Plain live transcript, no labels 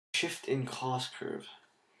Shift in cost curve.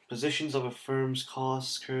 Positions of a firm's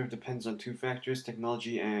cost curve depends on two factors,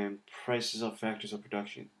 technology and prices of factors of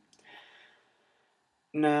production.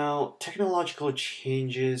 Now, technological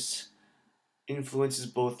changes influences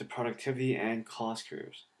both the productivity and cost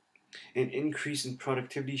curves. An increase in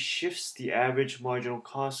productivity shifts the average and marginal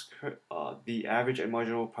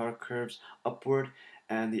product curves upward,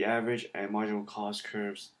 and the average and marginal cost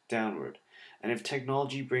curves downward. And if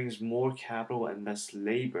technology brings more capital and less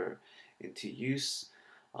labor into use,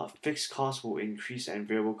 fixed costs will increase and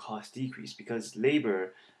variable costs decrease, because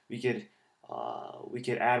labor we could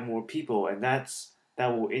add more people, and that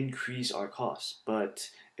will increase our costs.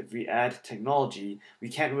 But if we add technology, we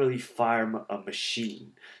can't really fire a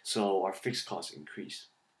machine, so our fixed costs increase.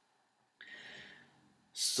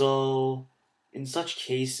 So in such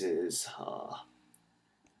cases,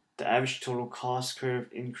 the average total cost curve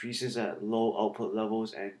increases at low output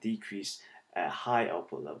levels and decrease at high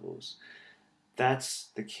output levels. That's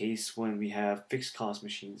the case when we have fixed cost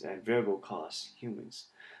machines and variable cost humans.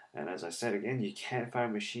 And as I said again, you can't fire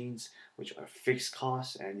machines which are fixed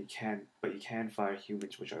costs, and you can fire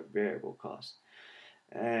humans which are variable costs.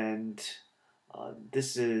 And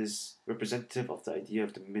this is representative of the idea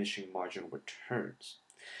of diminishing marginal returns.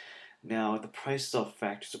 Now, the price of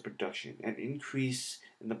factors of production. An increase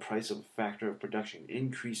in the price of a factor of production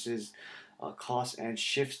increases costs and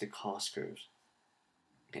shifts the cost curves.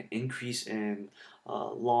 An increase in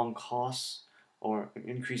long costs or an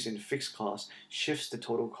increase in fixed costs shifts the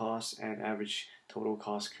total cost and average total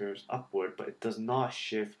cost curves upward, but it does not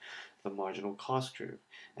shift the marginal cost curve.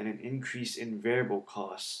 And an increase in variable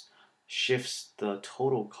costs shifts the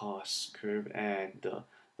total cost curve and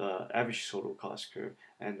the average total cost curve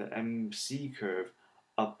and the MC curve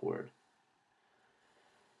upward.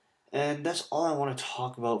 And that's all I want to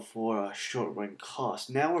talk about for short run costs.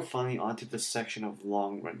 Now we're finally onto the section of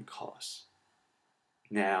long run costs.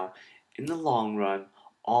 Now, in the long run,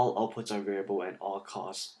 all outputs are variable and all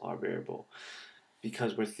costs are variable,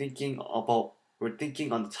 because we're thinking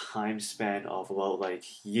on the time span of about like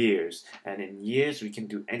years, and in years we can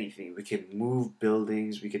do anything. We can move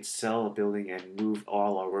buildings, we could sell a building and move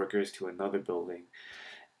all our workers to another building,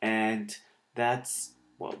 and that's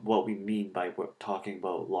what we mean by we're talking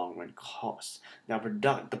about long run costs. Now,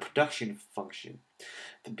 the production function.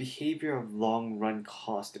 The behavior of long run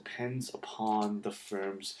costs depends upon the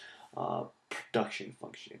firm's production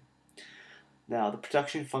function. Now, the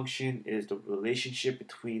production function is the relationship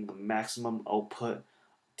between the maximum output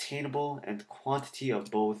attainable and the quantity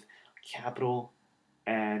of both capital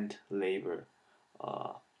and labor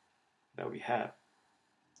that we have.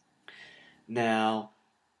 Now,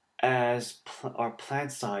 as our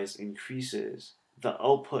plant size increases, the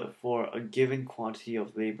output for a given quantity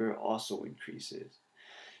of labor also increases.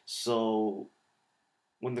 So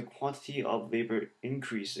when the quantity of labor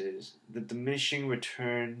increases, the diminishing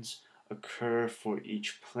returns occur for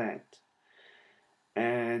each plant.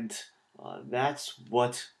 And that's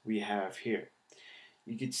what we have here.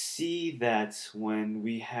 You could see that when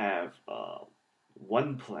we have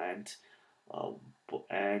one plant,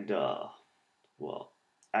 and well,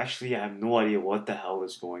 actually, I have no idea what the hell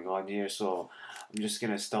is going on here, so I'm just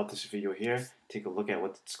gonna stop this video here, take a look at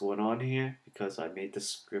what's going on here, because I made this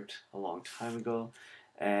script a long time ago,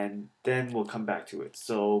 and then we'll come back to it.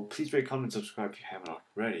 So please rate, comment, and subscribe if you haven't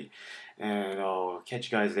already, and I'll catch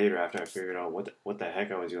you guys later after I figured out what the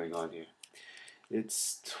heck I was doing on here.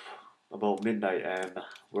 It's about midnight and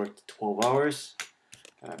worked 12 hours,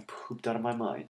 and I'm pooped out of my mind.